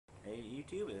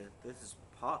YouTube. This is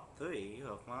part 3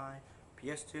 of my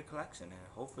PS2 collection, and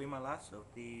hopefully my last of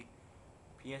the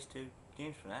PS2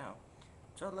 games for now.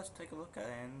 So let's take a look at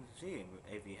it and see.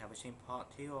 If you haven't seen part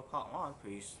 2 or part 1,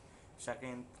 please check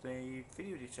in the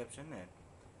video description and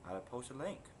I'll post a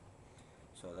link.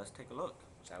 So let's take a look,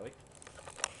 shall we?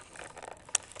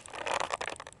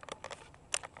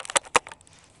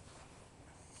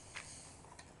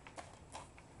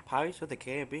 Pirates of the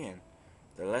Caribbean,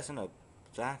 The Legend of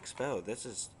Jack Sparrow. This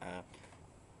is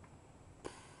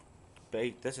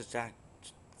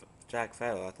Jack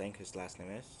Sparrow, I think his last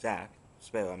name is Jack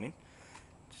Sparrow. I mean,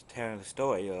 just telling the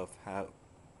story of the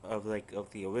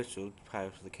original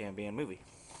Pirates of the Caribbean movie.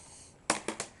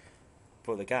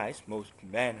 For the guys, most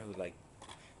men who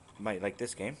might like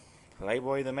this game,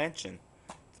 Playboy the Mansion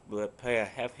will play a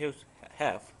half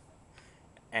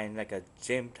and like a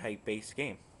gym type based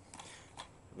game.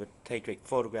 Would take like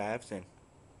photographs and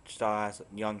start as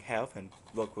young health and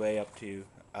work way up to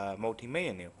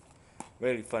multi-millionaire.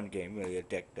 Really fun game, really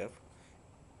addictive.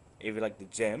 If you like the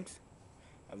gyms,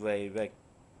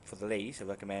 for the ladies, I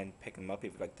recommend picking them up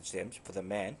if you like the gyms. For the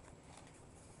men,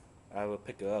 I will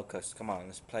pick it up because, come on,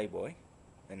 it's Playboy.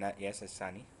 And that, yes, it's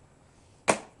Sunny.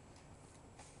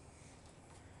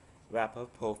 Rapper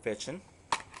Pulp Fiction.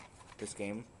 This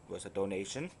game was a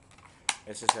donation.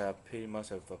 This is pretty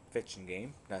much of a fiction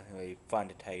game. Nothing really fun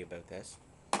to tell you about this.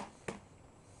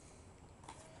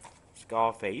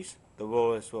 Scarface, The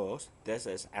Royalist Rules. This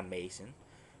is amazing.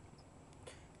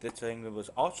 This thing was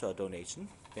also a donation.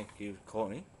 Thank you,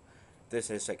 Courtney.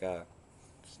 This is like a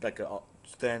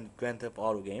Grand Theft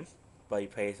Auto game, but you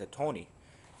play as a Tony.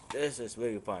 This is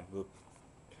really fun.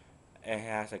 It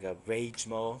has like a rage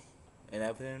mode and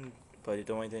everything, but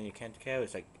the only thing you can't kill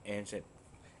is like innocent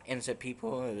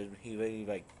people. He really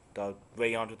like got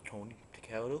way onto Tony to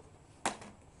kill them.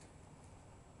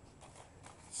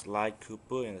 Sly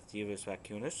Cooper and the Thieves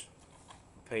Raccoonus.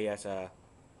 Play as a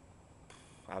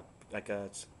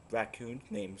raccoon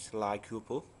named Sly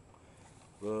Cooper.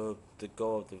 Well, the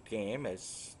goal of the game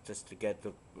is just to get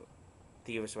the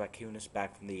Thieves Raccoonus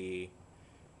back from the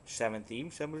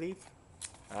 70s, I believe.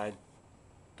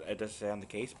 It doesn't sound the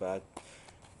case, but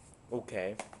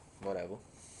okay, whatever.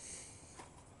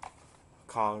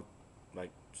 Called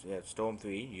Storm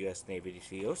 3 U.S. Navy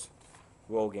SEALs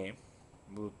role game.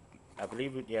 I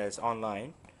believe it's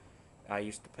online. I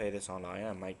used to play this online.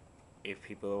 I might, if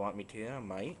people want me to, I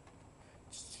might.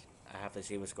 I have to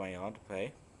see what's going on to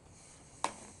play.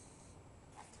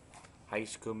 High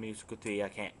School Musical 3, I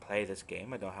can't play this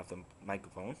game. I don't have the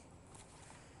microphone.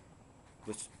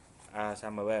 Which, as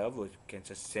I'm aware of, which can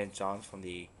just sing songs from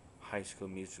the High School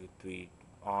Musical 3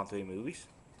 on 3 movies.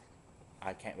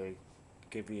 I can't really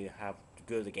give you how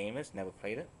good the game is. Never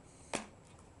played it.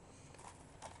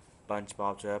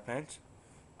 SpongeBob SquarePants,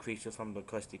 Creature from the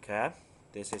Krusty Krab.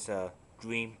 This is a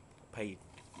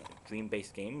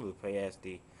dream-based game. We play as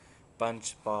the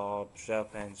SpongeBob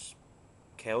SquarePants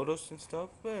characters and stuff.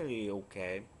 Really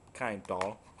okay, kind of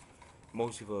dull.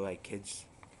 Mostly for like kids.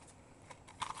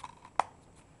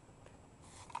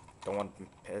 Don't want to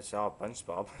piss off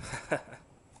SpongeBob.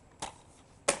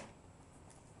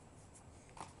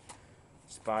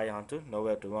 Spy Hunter,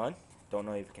 Nowhere to Run. Don't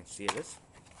know if you can see this.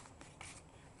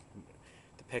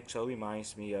 The picture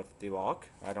reminds me of The Rock.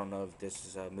 I don't know if this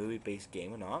is a movie-based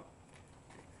game or not.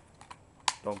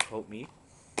 Don't quote me.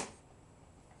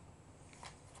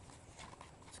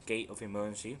 Gate of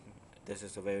Emergency. This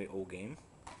is a very old game.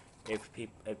 If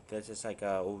this is like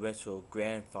a original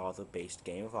grandfather-based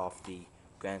game of the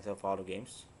Grand Theft Auto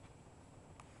games.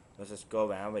 Let's just go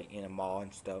around like in a mall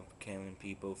and stuff, killing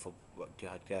people for to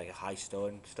get like a high store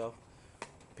and stuff.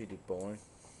 Pretty boring.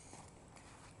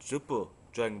 Super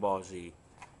Dragon Ball Z.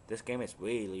 This game is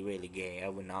really gay. I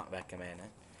would not recommend it.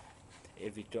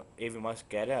 If you must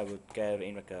get it, I would get it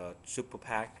in like a super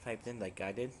pack type thing, like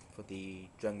I did for the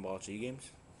Dragon Ball Z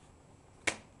games.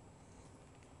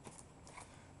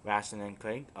 Ratchet and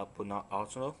Clank Up but Not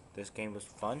Optional. This game was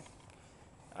fun.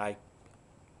 I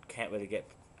couldn't get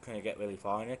really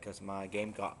far in it because my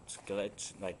game got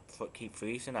glitched, keep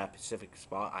freezing at a specific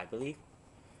spot, I believe.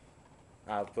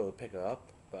 I'll probably pick it up,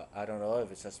 but I don't know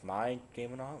if it's just my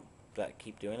game or not that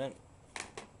keep doing it.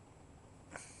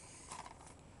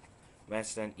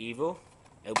 Resident Evil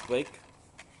Outbreak.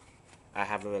 I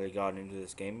haven't really gotten into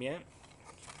this game yet,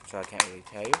 so I can't really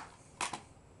tell you.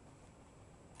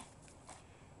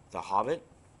 The Hobbit,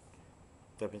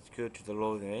 Perpendicular to the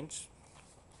Lord of the Rings,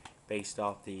 based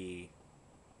off the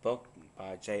book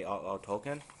by J.R.R.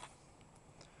 Tolkien.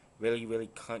 Really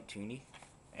cartoony,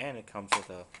 and it comes with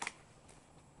a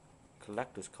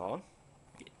collector's card.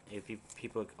 If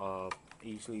people are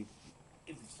easily,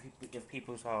 if if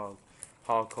people's hardcore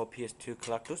PS2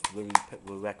 collectors,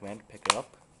 will recommend pick it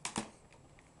up.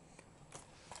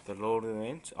 The Lord of the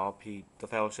Rings, The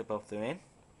Fellowship of the Ring.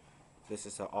 This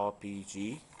is an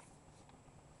RPG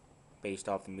based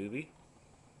off the movie.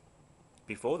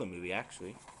 Before the movie,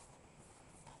 actually.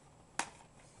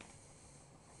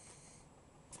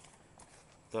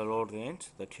 The Lord of the Rings,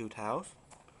 The Two Towers.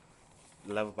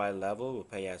 Level by level, will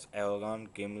play as Aragorn,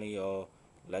 Gimli, or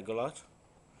Legolas.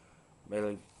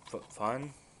 Really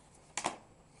fun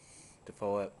to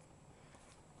follow it.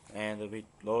 And the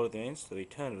Lord of the Rings, The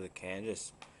Return of the King,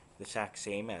 is the exact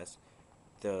same as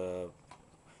the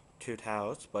Two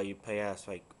Towers, but you play as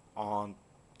like on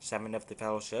 7 of the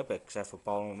Fellowship, except for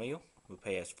Boromir. We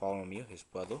play as Boromir, his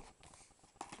brother.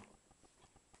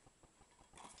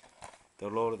 The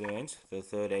Lord of the Rings, The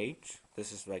Third Age.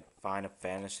 This is like Final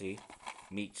Fantasy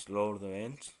meets Lord of the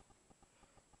Rings,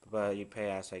 but you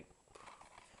play as like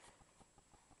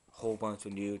a whole bunch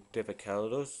of new different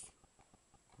characters.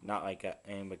 Not like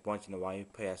and like once in a while you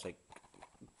play as like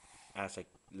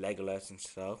Legolas and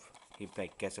stuff. He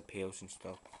like gets appeals and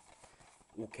stuff.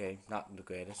 Okay, not the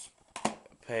greatest.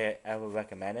 I would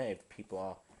recommend it if people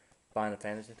are Final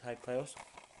Fantasy type players.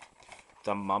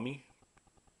 The Mummy,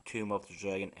 Tomb of the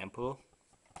Dragon Emperor.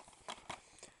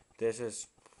 This is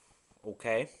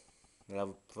okay.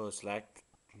 Level first select.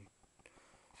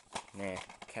 Nah,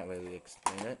 can't really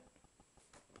explain it.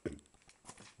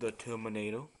 The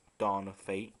Terminator, Dawn of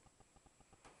Fate.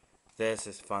 This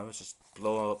is fun. It's just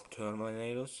blow up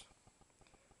Terminators,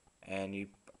 and you.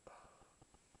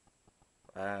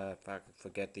 If I could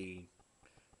forget the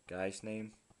guy's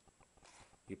name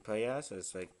you play as,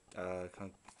 it's like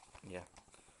yeah.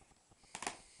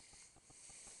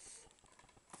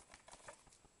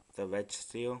 The Red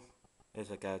Steel is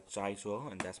like a Geyser,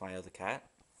 and that's my other cat.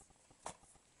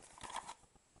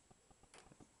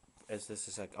 This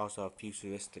is like also a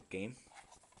futuristic game.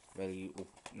 Really,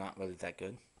 not really that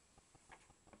good.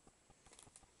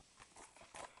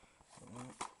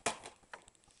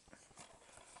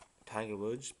 Tiger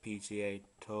Woods PGA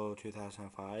Tour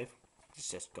 2005. It's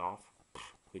just golf.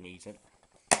 Who needs it?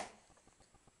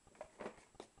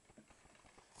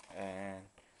 And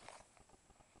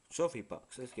Trophy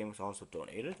Bucks. This game was also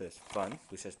donated. It's fun.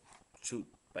 We just shoot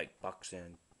like bucks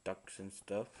and ducks and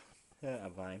stuff. Yeah, I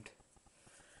rhymed.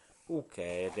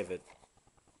 Okay, if it's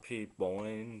pretty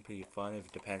boring, pretty fun.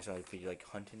 It depends on if you like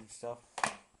hunting and stuff.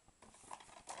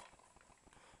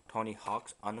 Tony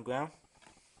Hawk's Underground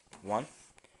 1.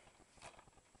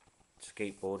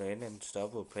 Skateboarding and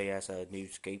stuff. We'll play as a new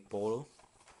skateboarder.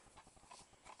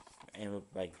 And we'll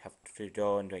like have to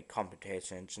go into like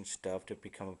competitions and stuff to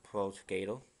become a pro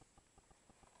skater.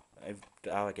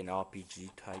 I like an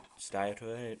RPG type style to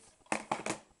it.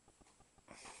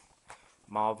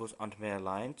 Marvel's Ultimate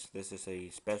Alliance. This is a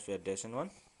special edition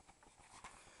one.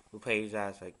 We play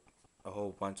as like a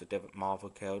whole bunch of different Marvel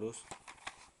characters.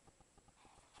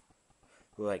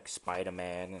 We're like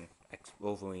Spider-Man and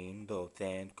Wolverine, The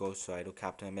Thing, Ghost Rider,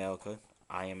 Captain America,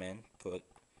 Iron Man, for like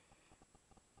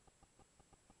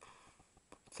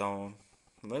Thorn.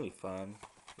 Really fun.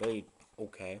 Really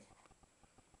okay.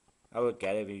 I would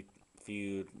get it if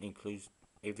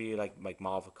you like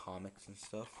Marvel comics and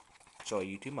stuff. Sorry,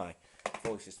 YouTube, my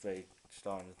voice is very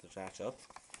starting to catch up.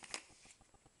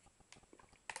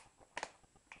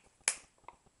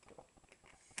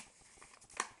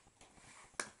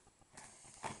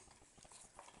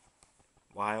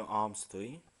 Wild Arms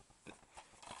 3.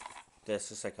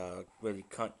 This is like a really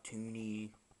cartoony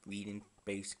reading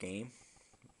based game.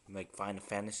 Like Final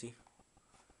Fantasy.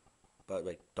 But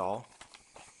like doll.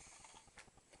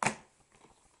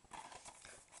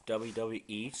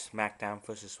 WWE SmackDown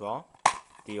vs. Raw.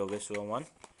 The original one.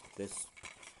 This,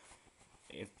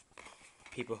 if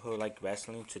people who like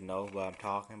wrestling should know what I'm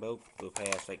talking about, we'll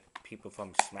play as like people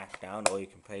from SmackDown, or you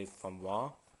can play from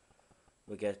Raw.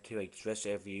 We get to like switch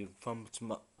if you from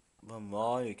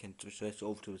Raw, you can switch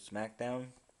over to SmackDown.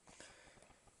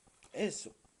 It's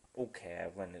okay. I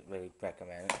wouldn't really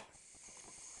recommend it.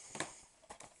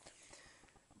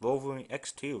 Wolverine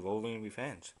X2, Wolverine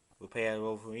Revenge. We'll play as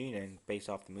Wolverine and based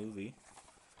off the movie.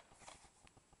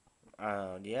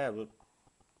 Yeah, we'll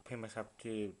pretty much have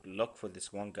to look for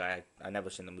this one guy. I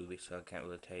never seen the movie, so I can't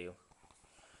really tell you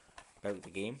about the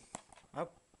game. I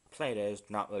played it. It's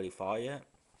not really far yet.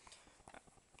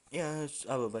 Yeah,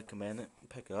 I would recommend it.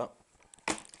 Pick it up.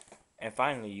 And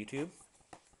finally, YouTube.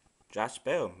 Josh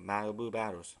Bell, Malibu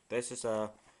Battles. This is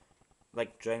a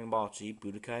like Dragon Ball Z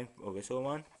Budokai original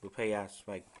one. We play as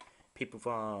like people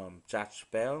from Josh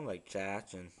Bell, like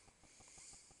Josh and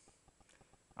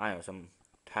I don't know, some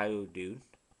Tyler dude.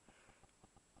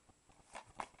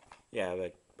 Yeah,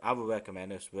 like I would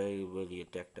recommend it. It's really, really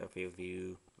addictive if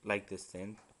you like this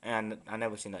thing. And I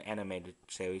never seen an animated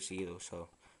series either, so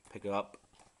pick it up.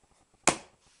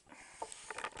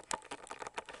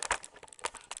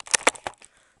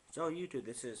 So YouTube,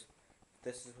 this was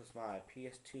my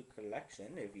PS2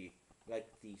 collection. If you like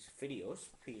these videos,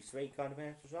 please rate, comment,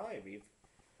 and subscribe.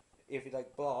 If you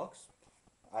like blogs,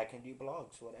 I can do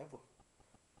blogs, whatever.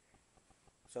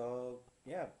 So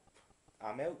yeah,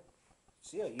 I'm out.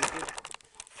 See ya, YouTube.